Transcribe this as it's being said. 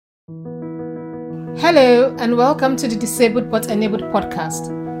Hello and welcome to the Disabled but Enabled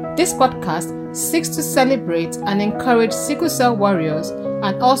podcast. This podcast seeks to celebrate and encourage sickle cell warriors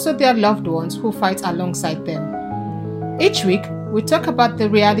and also their loved ones who fight alongside them. Each week, we talk about the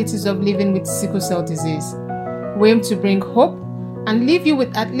realities of living with sickle cell disease. We aim to bring hope and leave you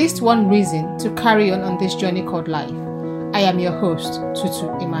with at least one reason to carry on this journey called life. I am your host, Tutu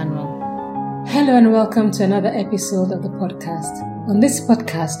Emmanuel. Hello and welcome to another episode of the podcast. On this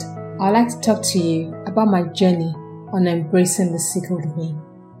podcast, I'd like to talk to you about my journey on embracing the sickled me.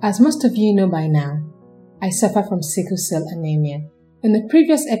 As most of you know by now, I suffer from sickle cell anemia. In the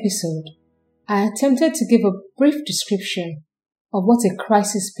previous episode, I attempted to give a brief description of what a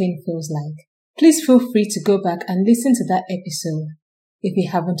crisis pain feels like. Please feel free to go back and listen to that episode if you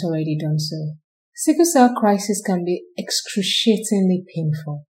haven't already done so. Sickle cell crisis can be excruciatingly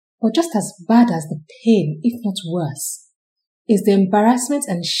painful, but just as bad as the pain, if not worse, is the embarrassment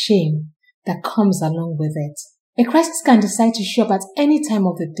and shame that comes along with it. A crisis can decide to show up at any time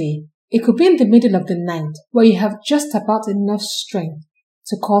of the day. It could be in the middle of the night where you have just about enough strength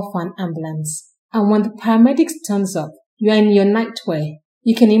to call for an ambulance. And when the paramedics turns up, you are in your nightwear.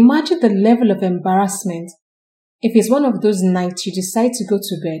 You can imagine the level of embarrassment if it's one of those nights you decide to go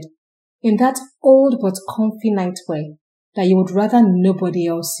to bed in that old but comfy nightwear that you would rather nobody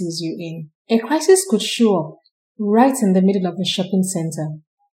else sees you in. A crisis could show up right in the middle of a shopping center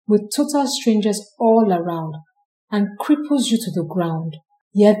with total strangers all around and cripples you to the ground.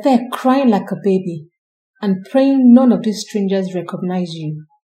 You're there crying like a baby and praying none of these strangers recognize you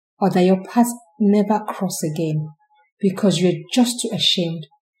or that your paths never cross again because you're just too ashamed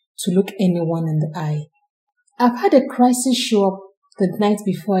to look anyone in the eye. I've had a crisis show up the night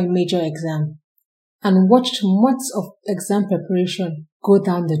before a major exam and watched months of exam preparation go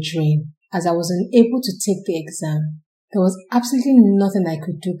down the drain as I was unable to take the exam. There was absolutely nothing I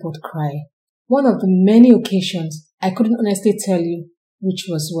could do but cry. One of the many occasions I couldn't honestly tell you which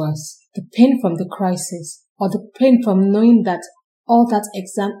was worse, the pain from the crisis or the pain from knowing that all that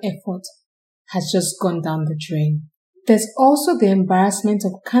exam effort has just gone down the drain. There's also the embarrassment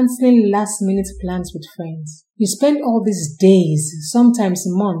of cancelling last-minute plans with friends. You spend all these days, sometimes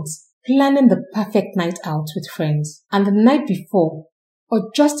months, planning the perfect night out with friends, and the night before, or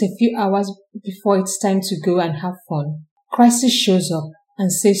just a few hours before it's time to go and have fun, crisis shows up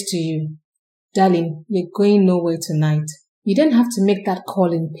and says to you, "Darling, you're going nowhere tonight." You then have to make that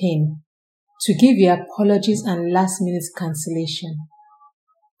call in pain to give your apologies and last-minute cancellation.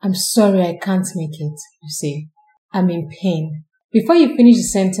 "I'm sorry I can't make it," you say. "I'm in pain." Before you finish the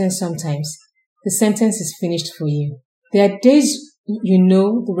sentence sometimes, the sentence is finished for you. There are days you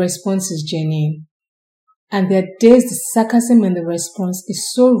know the response is genuine. And there are days the sarcasm in the response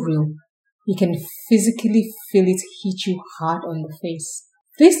is so real, you can physically feel it hit you hard on the face.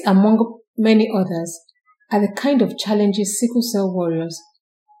 This, among many others, are the kind of challenges sickle cell warriors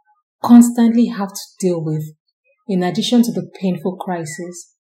constantly have to deal with, in addition to the painful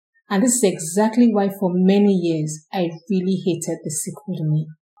crisis. And this is exactly why for many years I really hated the sickled me.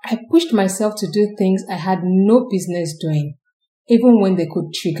 I pushed myself to do things I had no business doing, even when they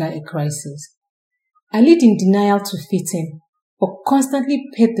could trigger a crisis. I lived in denial to fit in, but constantly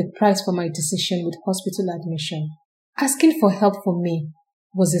paid the price for my decision with hospital admission. Asking for help for me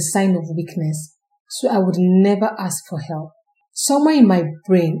was a sign of weakness, so I would never ask for help. Somewhere in my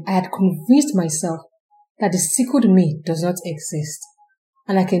brain, I had convinced myself that the sickled me does not exist,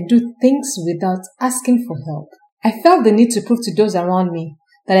 and I can do things without asking for help. I felt the need to prove to those around me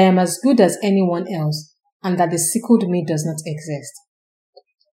that I am as good as anyone else, and that the sickled me does not exist.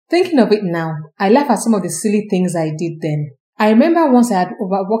 Thinking of it now, I laugh at some of the silly things I did then. I remember once I had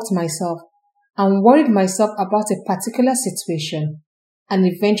overworked myself and worried myself about a particular situation and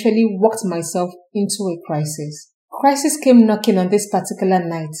eventually worked myself into a crisis. Crisis came knocking on this particular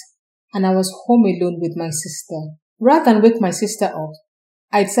night and I was home alone with my sister. Rather than wake my sister up,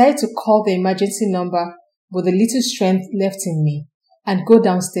 I decided to call the emergency number with the little strength left in me and go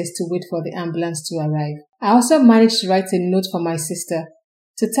downstairs to wait for the ambulance to arrive. I also managed to write a note for my sister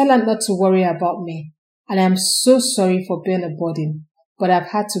to tell her not to worry about me, and I am so sorry for being a burden, but I've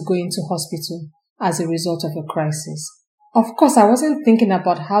had to go into hospital as a result of a crisis. Of course, I wasn't thinking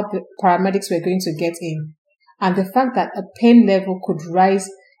about how the paramedics were going to get in, and the fact that a pain level could rise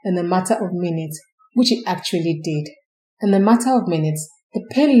in a matter of minutes, which it actually did. In a matter of minutes, the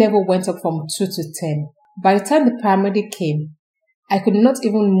pain level went up from 2 to 10. By the time the paramedic came, I could not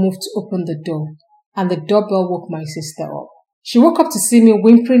even move to open the door, and the doorbell woke my sister up. She woke up to see me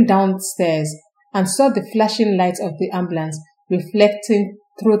whimpering downstairs and saw the flashing lights of the ambulance reflecting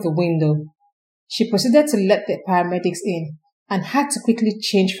through the window. She proceeded to let the paramedics in and had to quickly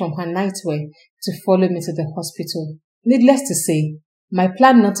change from her nightwear to follow me to the hospital. Needless to say, my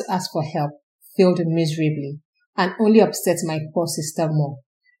plan not to ask for help failed miserably and only upset my poor sister more,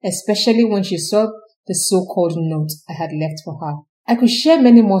 especially when she saw the so-called note I had left for her. I could share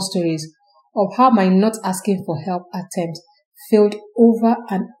many more stories of how my not asking for help attempt failed over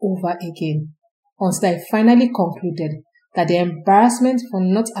and over again, until I finally concluded that the embarrassment for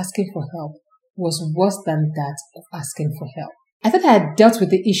not asking for help was worse than that of asking for help. I thought I had dealt with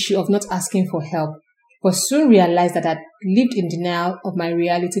the issue of not asking for help, but soon realized that I had lived in denial of my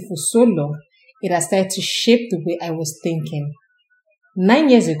reality for so long, it had started to shape the way I was thinking. 9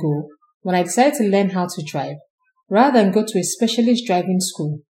 years ago, when I decided to learn how to drive, rather than go to a specialist driving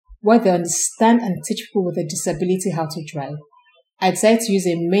school where they understand and teach people with a disability how to drive, I decided to use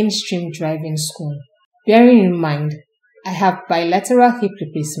a mainstream driving school. Bearing in mind, I have bilateral hip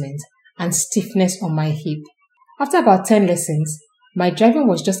replacement and stiffness on my hip. After about 10 lessons, my driving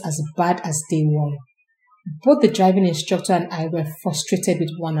was just as bad as day one. Both the driving instructor and I were frustrated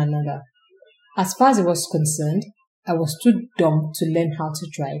with one another. As far as he was concerned, I was too dumb to learn how to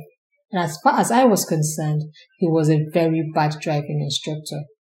drive. And as far as I was concerned, he was a very bad driving instructor.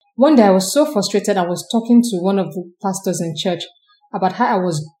 One day I was so frustrated I was talking to one of the pastors in church about how I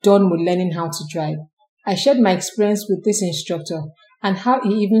was done with learning how to drive. I shared my experience with this instructor and how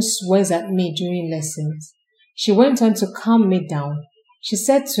he even swears at me during lessons. She went on to calm me down. She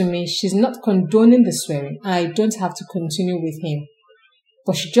said to me she's not condoning the swearing and I don't have to continue with him,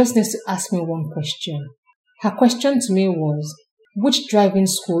 but she just needs to ask me one question. Her question to me was, which driving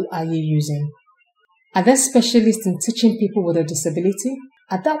school are you using? Are there specialists in teaching people with a disability?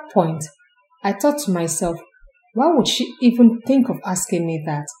 At that point, I thought to myself, why would she even think of asking me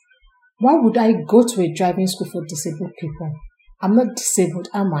that? Why would I go to a driving school for disabled people? I'm not disabled,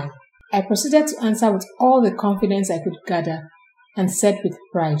 am I? I proceeded to answer with all the confidence I could gather and said with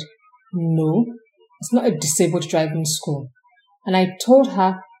pride, no, it's not a disabled driving school. And I told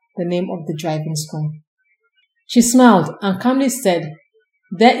her the name of the driving school. She smiled and calmly said,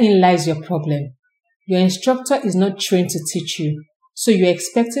 therein lies your problem. Your instructor is not trained to teach you, so you're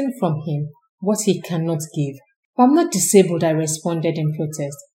expecting from him what he cannot give. But I'm not disabled, I responded in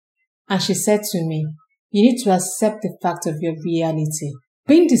protest. And she said to me, you need to accept the fact of your reality.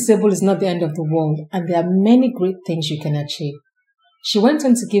 Being disabled is not the end of the world, and there are many great things you can achieve. She went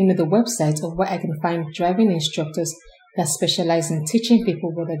on to give me the website of where I can find driving instructors that specialize in teaching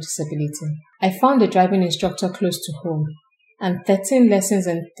people with a disability. I found a driving instructor close to home, and 13 lessons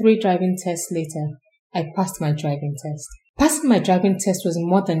and 3 driving tests later, I passed my driving test. Passing my driving test was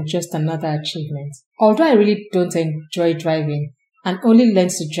more than just another achievement. Although I really don't enjoy driving, and only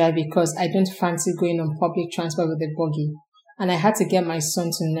learned to drive because I don't fancy going on public transport with a buggy, and I had to get my son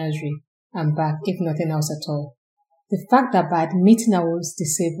to nursery and back, if nothing else at all. The fact that by admitting I was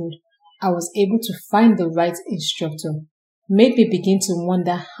disabled, I was able to find the right instructor made me begin to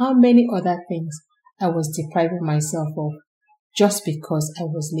wonder how many other things I was depriving myself of just because I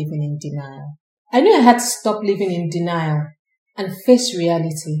was living in denial. I knew I had to stop living in denial and face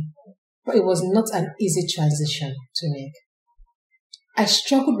reality, but it was not an easy transition to make. I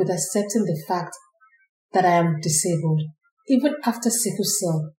struggled with accepting the fact that I am disabled, even after sickle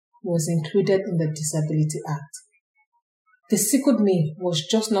cell was included in the Disability Act. The sickled me was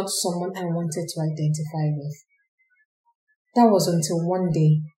just not someone I wanted to identify with. That was until one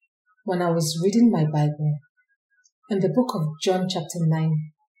day when I was reading my Bible. In the book of John chapter 9,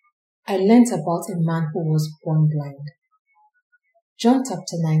 I learnt about a man who was born blind. John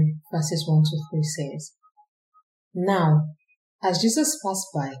chapter 9 verses 1 to 3 says, Now, as Jesus passed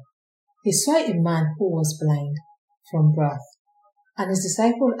by, he saw a man who was blind from birth, and his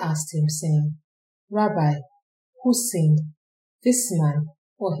disciple asked him, saying, Rabbi, who sinned, this man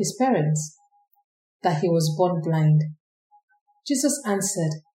or his parents, that he was born blind? Jesus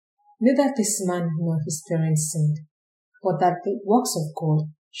answered, Neither this man nor his parents sinned, but that the works of God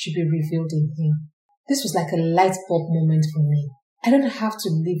should be revealed in him. This was like a light bulb moment for me. I don't have to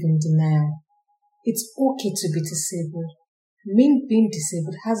live in denial. It's okay to be disabled. Me being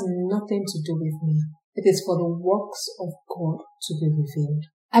disabled has nothing to do with me. It is for the works of God to be revealed.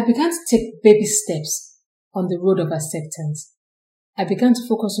 I began to take baby steps on the road of acceptance. I began to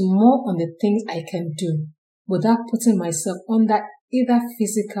focus more on the things I can do without putting myself under either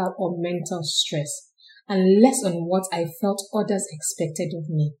physical or mental stress, and less on what I felt others expected of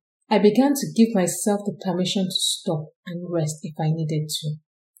me. I began to give myself the permission to stop and rest if I needed to,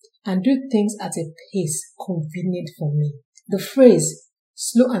 and do things at a pace convenient for me. The phrase,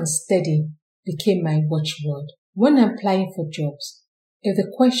 slow and steady, became my watchword. When applying for jobs, if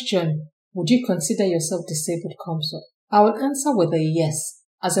the question, would you consider yourself disabled, comes up, I will answer with a yes,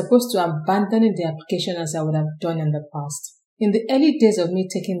 as opposed to abandoning the application as I would have done in the past. In the early days of me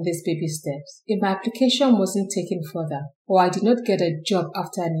taking these baby steps, if my application wasn't taken further or I did not get a job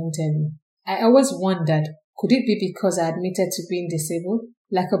after an interview, I always wondered, could it be because I admitted to being disabled?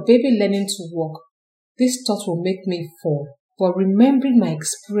 Like a baby learning to walk, this thought will make me fall. But remembering my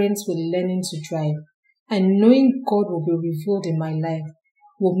experience with learning to drive and knowing God will be revealed in my life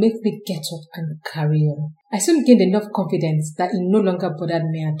will make me get up and carry on. I soon gained enough confidence that it no longer bothered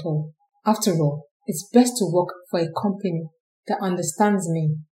me at all. After all, it's best to work for a company that understands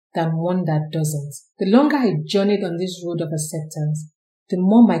me than one that doesn't. The longer I journeyed on this road of acceptance, the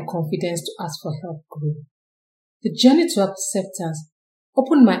more my confidence to ask for help grew. The journey to acceptance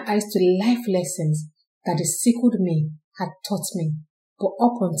opened my eyes to life lessons that the sickled me had taught me, but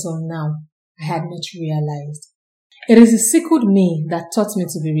up until now, I had not realized. It is the sickled me that taught me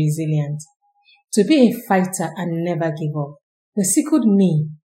to be resilient, to be a fighter and never give up. The sickled me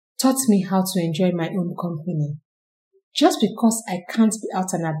taught me how to enjoy my own company. Just because I can't be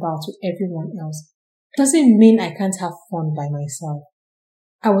out and about with everyone else doesn't mean I can't have fun by myself.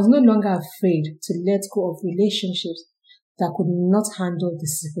 I was no longer afraid to let go of relationships that could not handle the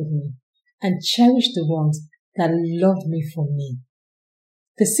sickled me and cherish the ones that loved me for me.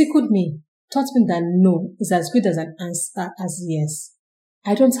 The sickled me taught me that no is as good as an answer as yes.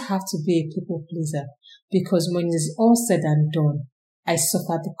 I don't have to be a people pleaser because when it is all said and done, I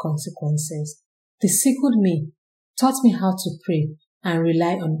suffer the consequences. The sickled me taught me how to pray and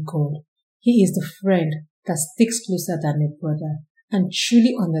rely on God. He is the friend that sticks closer than a brother and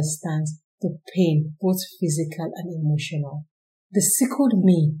truly understands the pain, both physical and emotional. The sickled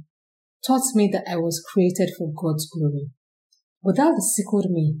me taught me that I was created for God's glory. Without the sickled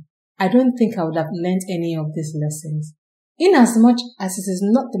me, I don't think I would have learned any of these lessons. Inasmuch as it is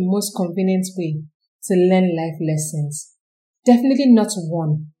not the most convenient way to learn life lessons, definitely not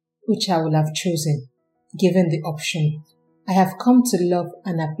one which I would have chosen, given the option. I have come to love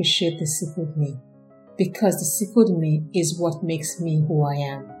and appreciate the sickled me, because the sickled me is what makes me who I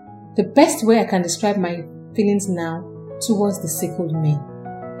am. The best way I can describe my feelings now towards the sickled me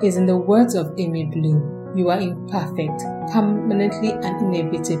is in the words of Amy Bloom: you are imperfect, permanently and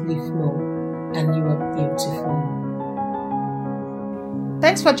inevitably flawed, and you are beautiful.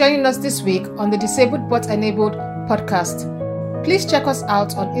 Thanks for joining us this week on the Disabled But Enabled podcast. Please check us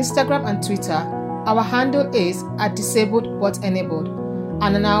out on Instagram and Twitter. Our handle is @DisabledButEnabled,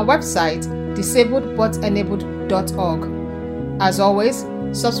 and on our website, disabledbutenabled.org. As always,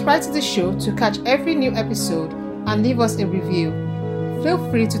 subscribe to the show to catch every new episode and leave us a review. Feel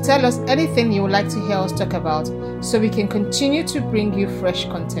free to tell us anything you would like to hear us talk about so we can continue to bring you fresh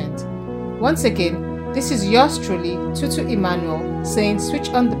content. Once again, this is yours truly, Tutu Emmanuel, saying switch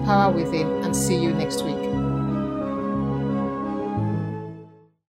on the power within and see you next week.